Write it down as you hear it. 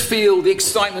feel the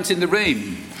excitement in the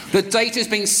room. The date has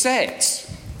been set.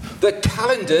 The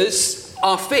calendars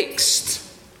are fixed.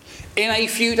 In a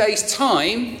few days'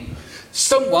 time,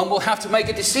 someone will have to make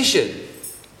a decision.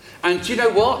 And do you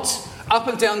know what? Up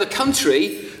and down the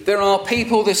country, there are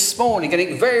people this morning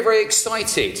getting very, very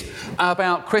excited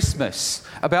about Christmas,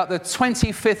 about the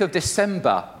 25th of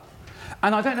December.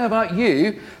 And I don't know about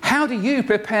you, how do you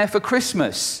prepare for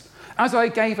Christmas? As I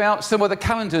gave out some of the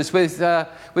calendars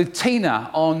with Tina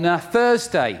on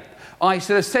Thursday, I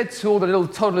sort of said to all the little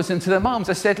toddlers and to their mums,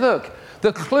 I said, look,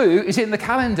 the clue is in the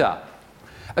calendar.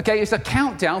 Okay, it's a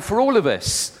countdown for all of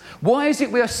us. Why is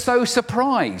it we are so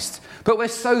surprised, but we're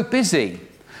so busy?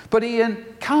 But Ian,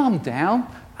 calm down.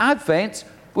 Advent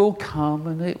will come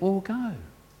and it will go.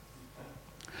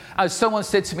 As someone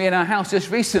said to me in our house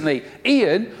just recently,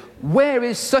 Ian, where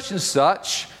is such and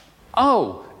such?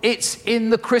 Oh, it's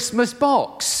in the Christmas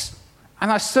box.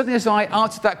 And suddenly as I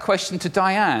answered that question to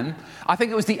Diane, I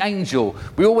think it was the angel.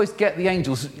 We always get the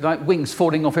angels like wings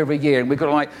falling off every year and we've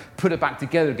got to put it back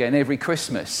together again every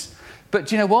Christmas. But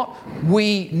do you know what?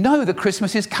 We know that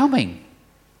Christmas is coming.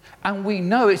 And we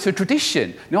know it's a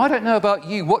tradition. Now, I don't know about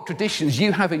you, what traditions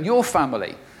you have in your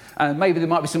family. Maybe there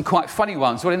might be some quite funny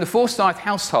ones. Well, in the Forsyth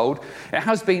household, it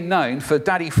has been known for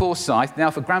Daddy Forsyth,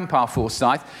 now for Grandpa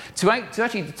Forsyth, to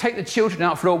actually take the children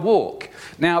out for a walk.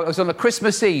 Now, it was on a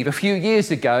Christmas Eve a few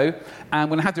years ago, and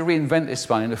we're going to have to reinvent this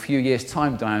one in a few years'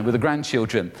 time, Diane, with the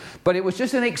grandchildren. But it was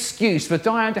just an excuse for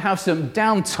Diane to have some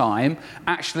downtime,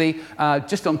 actually,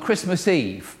 just on Christmas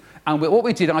Eve. And what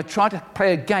we did, I tried to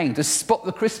play a game to spot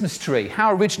the Christmas tree.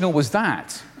 How original was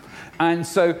that? And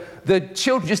so the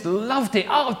children just loved it.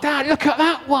 Oh, Dad, look at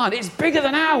that one. It's bigger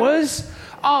than ours.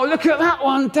 Oh, look at that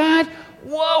one, Dad.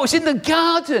 Whoa, it's in the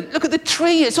garden. Look at the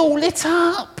tree. It's all lit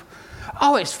up.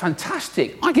 Oh, it's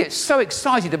fantastic. I get so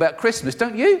excited about Christmas,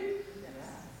 don't you?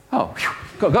 Oh,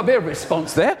 got a bit of a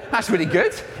response there. That's really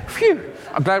good. Phew.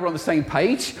 I'm glad we're on the same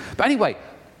page. But anyway,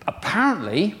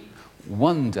 apparently,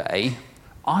 one day,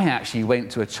 I actually went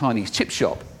to a Chinese chip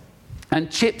shop. And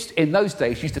chips in those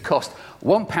days used to cost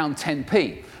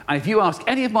 £1.10p. And if you ask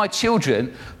any of my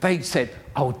children, they said,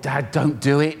 oh, Dad, don't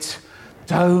do it.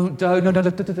 Don't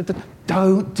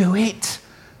do it.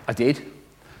 I did.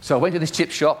 So I went to this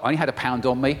chip shop. I only had £1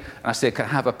 on me. And I said, can I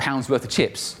have £1's worth of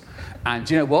chips? And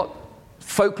do you know what?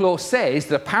 Folklore says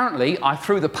that apparently I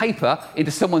threw the paper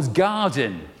into someone's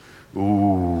garden.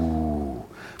 Ooh.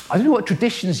 I don't know what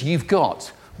traditions you've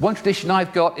got. One tradition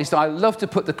I've got is that I love to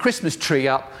put the Christmas tree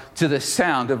up to the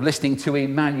sound of listening to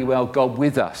Emmanuel, God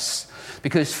with us.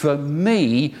 Because for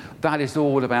me, that is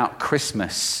all about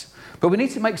Christmas. But we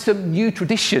need to make some new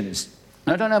traditions.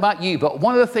 And I don't know about you, but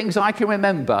one of the things I can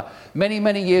remember many,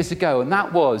 many years ago, and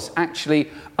that was actually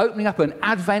opening up an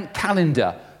Advent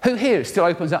calendar. Who here still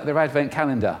opens up their Advent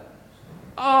calendar?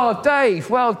 Oh, Dave,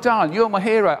 well done. You're my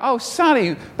hero. Oh,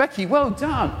 Sally, Becky, well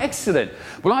done. Excellent.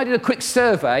 Well, I did a quick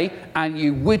survey, and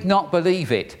you would not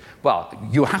believe it. Well,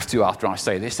 you'll have to after I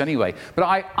say this anyway. But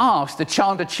I asked the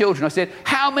Chandler children, I said,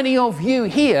 how many of you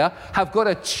here have got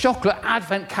a chocolate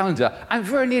Advent calendar? And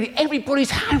very nearly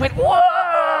everybody's hand went,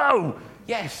 whoa!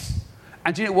 Yes.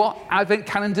 And do you know what? Advent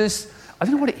calendars, I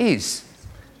don't know what it is.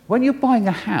 When you're buying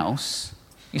a house,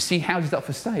 you see houses up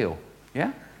for sale,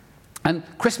 yeah? And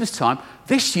Christmas time,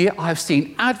 this year I've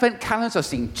seen Advent calendars, I've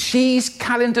seen cheese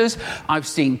calendars, I've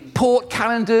seen port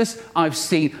calendars, I've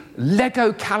seen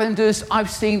Lego calendars, I've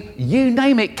seen you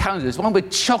name it calendars, one with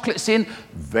chocolates in,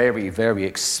 very, very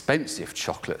expensive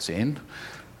chocolates in.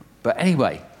 But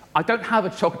anyway, I don't have a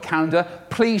chocolate calendar.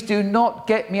 Please do not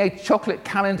get me a chocolate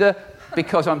calendar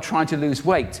because I'm trying to lose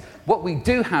weight. What we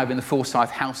do have in the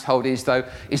Forsyth household is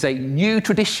a new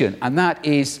tradition, and that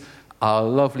is our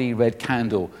lovely red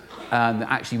candle.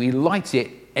 Actually, we light it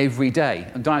every day.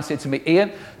 And Diane said to me,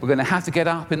 Ian, we're going to have to get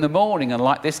up in the morning and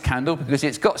light this candle because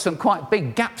it's got some quite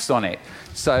big gaps on it.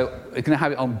 So we're going to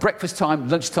have it on breakfast time,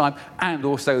 lunchtime, and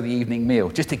also the evening meal,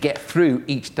 just to get through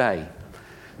each day.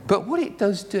 But what it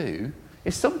does do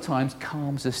is sometimes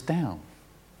calms us down.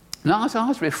 Now, as I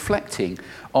was reflecting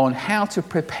on how to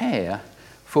prepare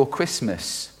for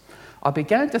Christmas, I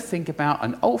began to think about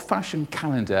an old-fashioned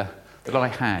calendar that I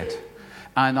had.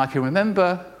 And I can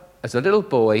remember as a little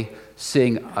boy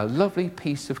seeing a lovely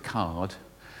piece of card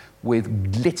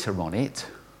with glitter on it,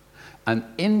 and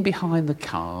in behind the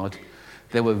card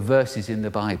there were verses in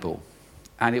the Bible.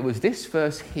 And it was this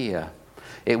verse here.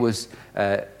 It was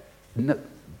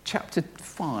chapter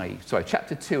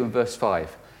 2 and verse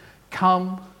 5.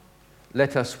 Come,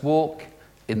 let us walk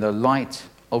in the light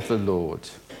of the Lord.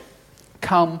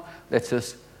 Come, let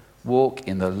us walk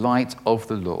in the light of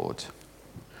the Lord.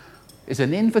 It's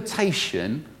an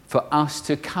invitation for us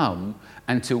to come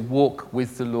and to walk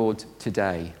with the Lord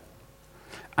today.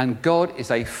 And God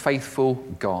is a faithful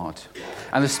God.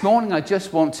 And this morning I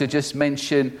just want to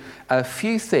mention a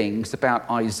few things about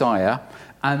Isaiah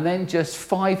and then just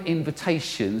 5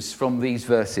 invitations from these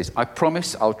verses. I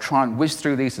promise I'll try and whiz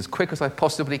through these as quick as I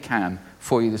possibly can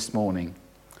for you this morning.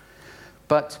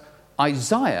 But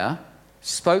Isaiah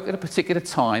spoke at a particular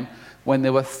time when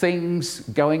there were things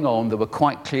going on that were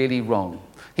quite clearly wrong.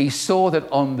 He saw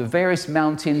that on the various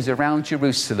mountains around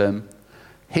Jerusalem,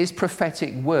 his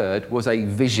prophetic word was a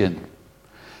vision.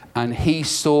 And he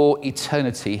saw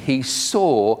eternity. He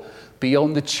saw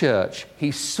beyond the church.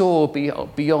 He saw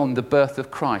beyond the birth of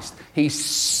Christ. He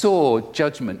saw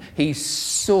judgment. He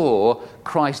saw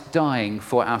Christ dying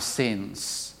for our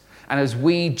sins. And as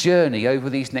we journey over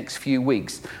these next few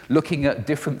weeks, looking at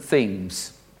different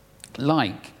themes,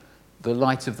 like the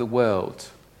light of the world,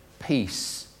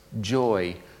 peace,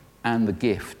 joy, and the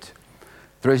gift.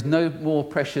 There is no more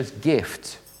precious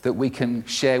gift that we can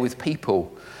share with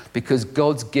people because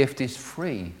God's gift is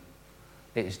free.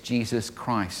 It's Jesus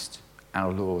Christ,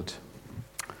 our Lord.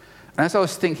 And as I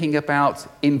was thinking about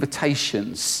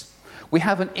invitations, we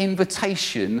have an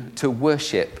invitation to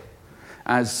worship.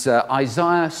 As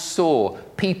Isaiah saw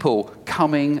people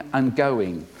coming and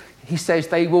going, he says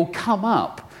they will come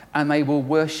up and they will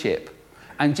worship.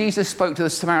 And Jesus spoke to the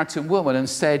Samaritan woman and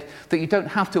said that you don't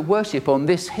have to worship on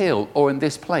this hill or in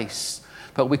this place,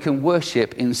 but we can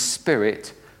worship in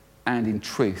spirit and in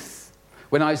truth.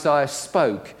 When Isaiah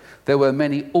spoke, there were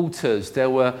many altars, there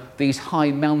were these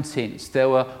high mountains, there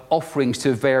were offerings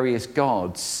to various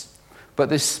gods. But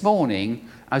this morning,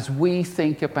 as we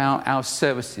think about our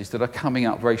services that are coming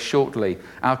up very shortly,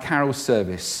 our carol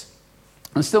service,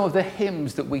 and some of the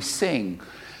hymns that we sing,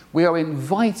 we are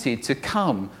invited to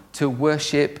come to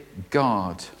worship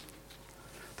God.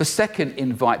 The second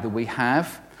invite that we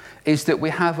have is that we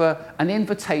have an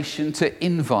invitation to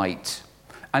invite.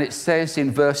 And it says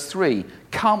in verse 3,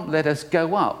 "Come, let us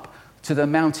go up to the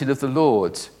mountain of the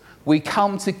Lord." We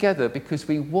come together because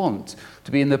we want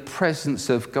to be in the presence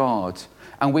of God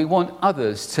and we want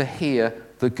others to hear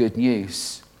the good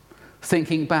news.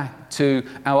 Thinking back to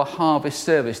our harvest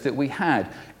service that we had,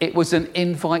 it was an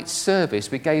invite service.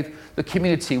 We gave the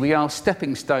community, we are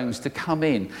stepping stones to come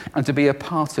in and to be a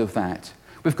part of that.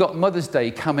 We've got Mother's Day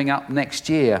coming up next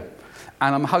year.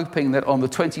 And I'm hoping that on the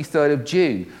 23rd of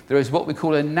June, there is what we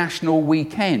call a national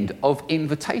weekend of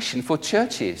invitation for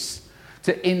churches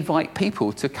to invite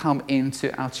people to come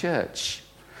into our church.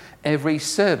 Every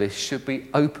service should be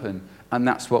open, and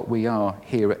that's what we are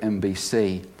here at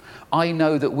MBC. I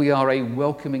know that we are a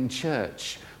welcoming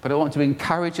church, but I want to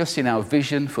encourage us in our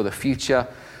vision for the future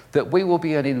that we will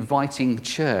be an inviting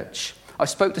church. I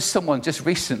spoke to someone just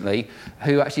recently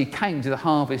who actually came to the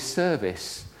harvest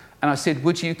service, and I said,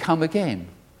 "Would you come again?"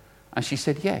 And she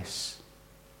said, "Yes,"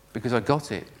 because I got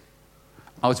it.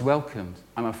 I was welcomed,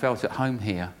 and I felt at home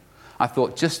here. I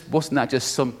thought, wasn't that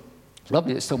just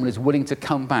lovely that someone is willing to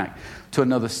come back to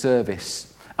another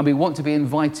service? And we want to be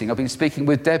inviting. I've been speaking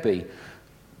with Debbie.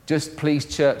 Just please,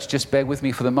 church, just bear with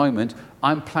me for the moment.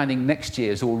 I'm planning next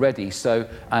year's already, so,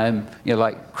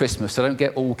 like Christmas, so don't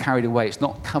get all carried away. It's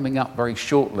not coming up very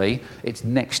shortly. It's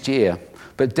next year.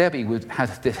 But Debbie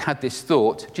had this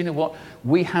thought, do you know what?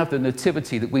 We have the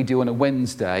nativity that we do on a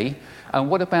Wednesday, and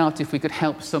what about if we could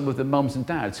help some of the mums and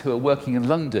dads who are working in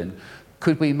London?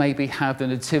 Could we maybe have the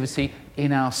nativity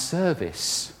in our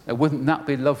service? Wouldn't that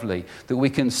be lovely that we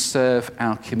can serve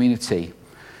our community?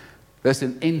 There's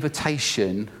an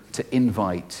invitation to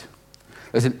invite.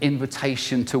 There's an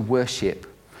invitation to worship.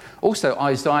 Also,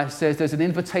 Isaiah says there's an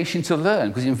invitation to learn,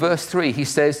 because in verse 3 he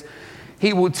says,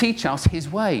 he will teach us his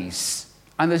ways.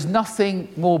 And there's nothing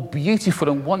more beautiful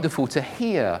and wonderful to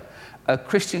hear a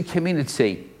Christian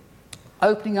community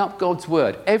opening up God's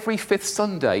word. Every fifth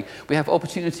Sunday, we have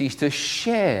opportunities to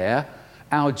share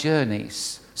our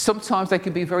journeys. Sometimes they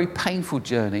can be very painful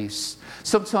journeys.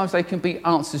 Sometimes they can be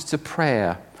answers to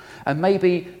prayer. And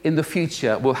maybe in the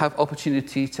future, we'll have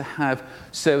opportunity to have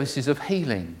services of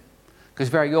healing. Because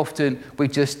very often, we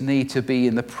just need to be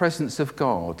in the presence of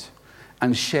God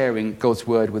and sharing God's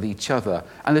word with each other.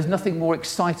 And there's nothing more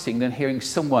exciting than hearing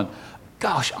someone,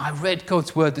 "Gosh, I read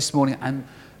God's word this morning and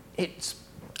it's..."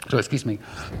 Sorry, excuse me.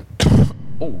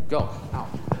 Oh, God.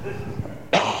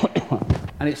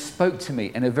 And it spoke to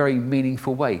me in a very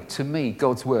meaningful way. To me,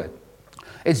 God's word.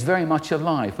 It's very much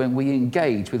alive when we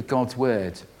engage with God's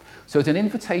word. So it's an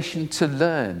invitation to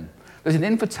learn. There's an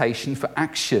invitation for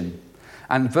action.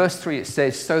 And verse 3, it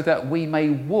says, "so that we may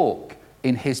walk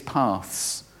in his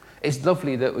paths." It's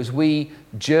lovely that as we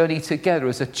journey together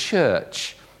as a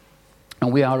church,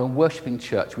 And we are a worshipping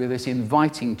church. We're this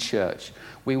inviting church.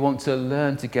 We want to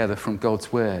learn together from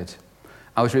God's word.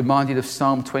 I was reminded of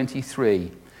Psalm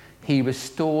 23. He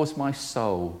restores my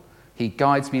soul. He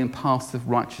guides me in paths of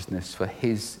righteousness for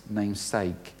his name's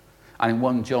sake. And in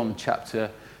 1 John chapter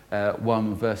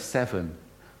 1 verse 7,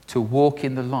 to walk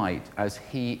in the light as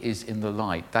he is in the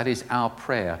light. That is our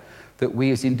prayer, that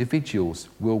we as individuals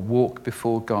will walk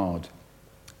before God,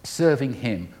 serving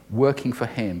him, working for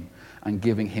him, and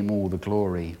giving him all the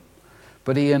glory.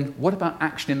 But Ian, what about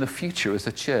action in the future as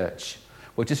a church?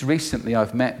 Well, just recently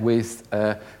I've met with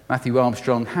Matthew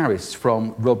Armstrong Harris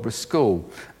from Rodborough School,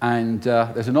 and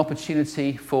there's an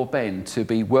opportunity for Ben to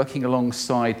be working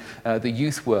alongside the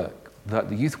youth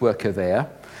worker there,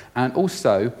 and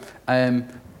also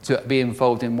to be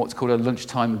involved in what's called a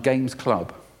lunchtime games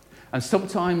club. And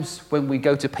sometimes when we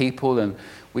go to people and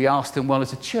we ask them, well,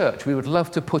 as a church, we would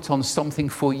love to put on something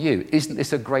for you. Isn't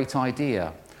this a great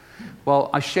idea? Well,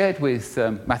 I shared with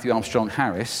Matthew Armstrong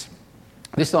Harris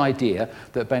this idea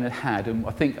that Ben had, and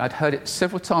I think I'd heard it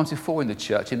several times before in the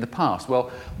church in the past.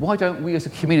 Well, why don't we as a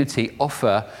community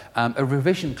offer a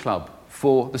revision club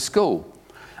for the school?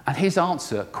 And his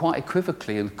answer, quite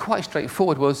equivocally and quite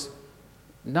straightforward, was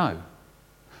no.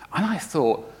 And I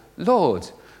thought, Lord,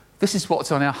 this is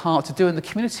what's on our heart to do in the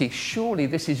community. Surely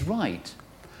this is right.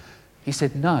 He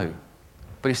said no.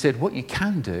 But he said what you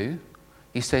can do,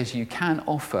 he says you can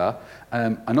offer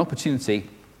an opportunity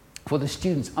for the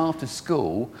students after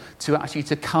school to actually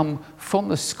to come from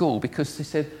the school, because he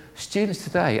said students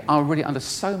today are really under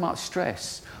so much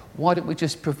stress. Why don't we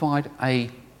just provide a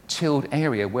chilled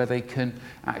area where they can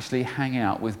actually hang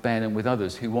out with Ben and with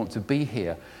others who want to be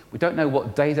here? We don't know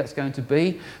what day that's going to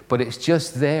be, but it's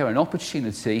just there, an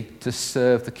opportunity to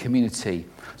serve the community.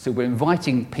 So we're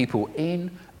inviting people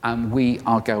in and we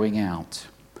are going out.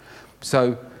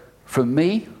 So for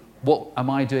me, what am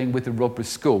I doing with the Rodborough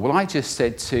School? Well, I just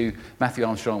said to Matthew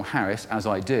Armstrong Harris, as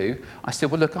I do, I said,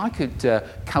 well, look, I could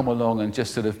come along and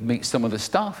just sort of meet some of the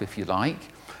staff, if you like,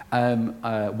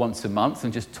 once a month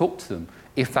and just talk to them,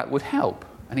 if that would help.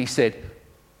 And he said,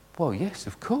 well, yes,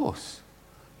 of course.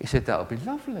 He said, that would be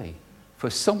lovely for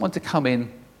someone to come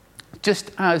in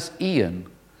just as Ian,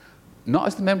 not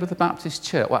as the member of the Baptist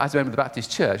Church, well, as a member of the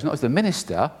Baptist Church, not as the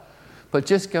minister, but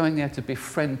just going there to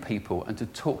befriend people and to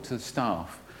talk to the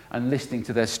staff and listening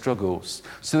to their struggles.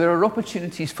 So there are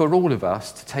opportunities for all of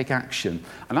us to take action.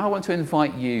 And I want to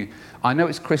invite you, I know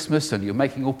it's Christmas and you're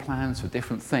making all plans for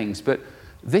different things, but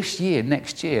this year,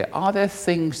 next year, are there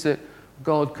things that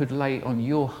God could lay on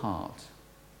your heart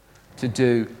to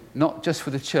do, not just for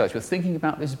the church, but thinking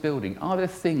about this building? Are there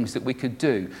things that we could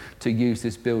do to use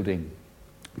this building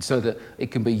so that it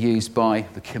can be used by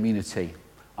the community?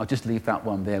 I'll just leave that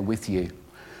one there with you.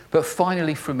 But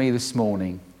finally for me this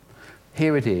morning,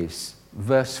 here it is,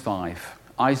 verse 5.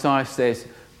 Isaiah says,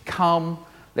 come,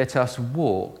 let us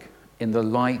walk in the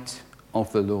light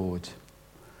of the Lord.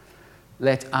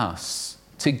 Let us,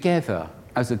 together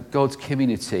as a God's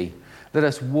community, let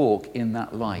us walk in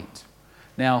that light.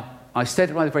 Now, I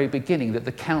said right at the very beginning that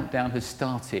the countdown has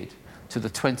started to the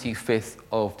 25th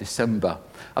of December.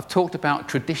 I've talked about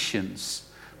traditions,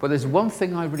 but there's one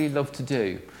thing I really love to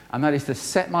do, and that is to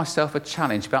set myself a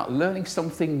challenge about learning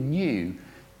something new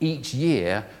each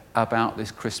year about this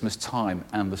Christmas time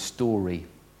and the story.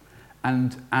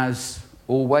 And as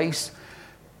always,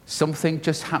 something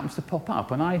just happens to pop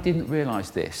up, and I didn't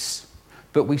realise this,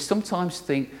 but we sometimes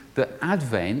think that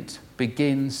Advent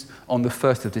begins on the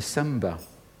 1st of December.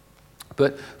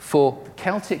 But for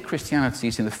Celtic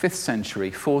Christianities in the 5th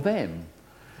century, for them,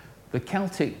 the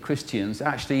Celtic Christians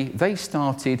actually, they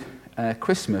started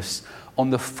Christmas on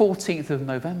the 14th of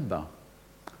November.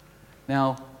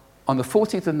 Now, on the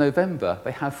 14th of November,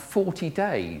 they have 40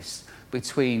 days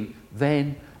between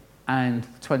then and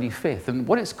the 25th. And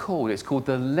what it's called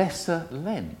the Lesser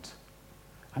Lent.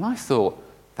 And I thought,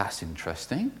 that's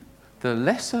interesting. The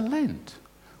Lesser Lent.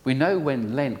 We know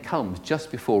when Lent comes, just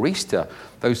before Easter,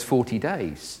 those 40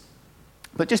 days.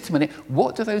 But just a minute,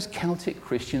 what do those Celtic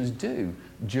Christians do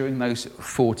during those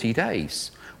 40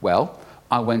 days? Well,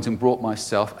 I went and brought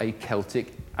myself a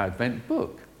Celtic Advent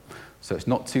book. So it's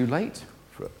not too late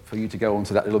for you to go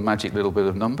onto that little magic little bit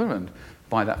of number and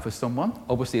buy that for someone.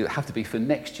 Obviously, it'll have to be for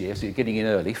next year, so you're getting in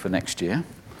early for next year.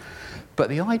 But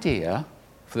the idea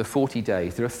for the 40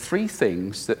 days, there are 3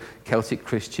 things that Celtic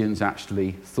Christians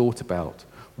actually thought about.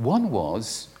 One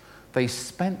was they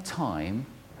spent time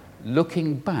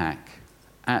looking back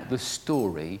at the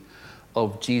story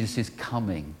of Jesus'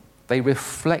 coming. They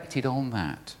reflected on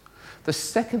that. The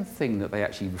second thing that they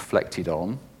actually reflected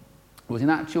on was, in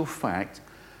actual fact,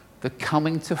 the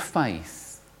coming to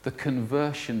faith, the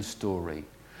conversion story.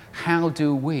 How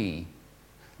do we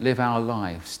live our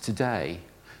lives today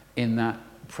in that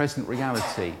present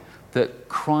reality that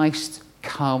Christ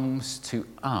comes to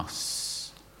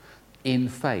us in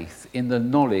faith, in the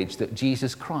knowledge that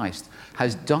Jesus Christ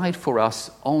has died for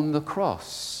us on the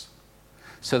cross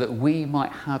so that we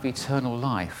might have eternal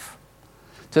life?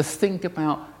 To think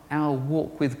about our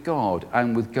walk with God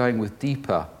and with going with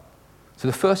deeper. So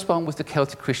the first one was the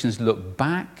Celtic Christians looked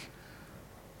back.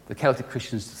 The Celtic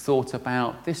Christians thought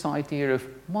about this idea of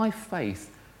my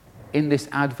faith in this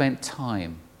Advent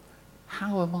time.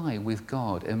 How am I with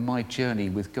God in my journey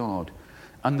with God?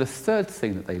 And the third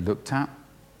thing that they looked at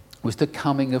was the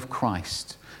coming of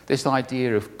Christ. This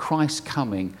idea of Christ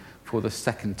coming for the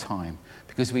second time,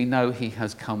 because we know he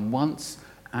has come once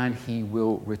and he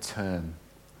will return.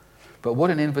 But what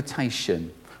an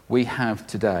invitation we have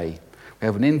today. We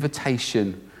have an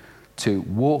invitation to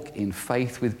walk in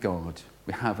faith with God.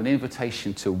 We have an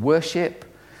invitation to worship,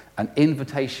 an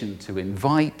invitation to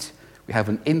invite. We have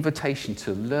an invitation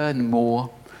to learn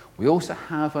more. We also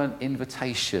have an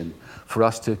invitation for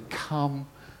us to come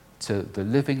to the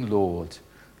living Lord,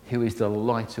 who is the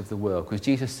light of the world. Because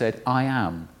Jesus said, I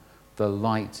am the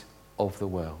light of the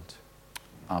world.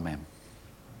 Amen.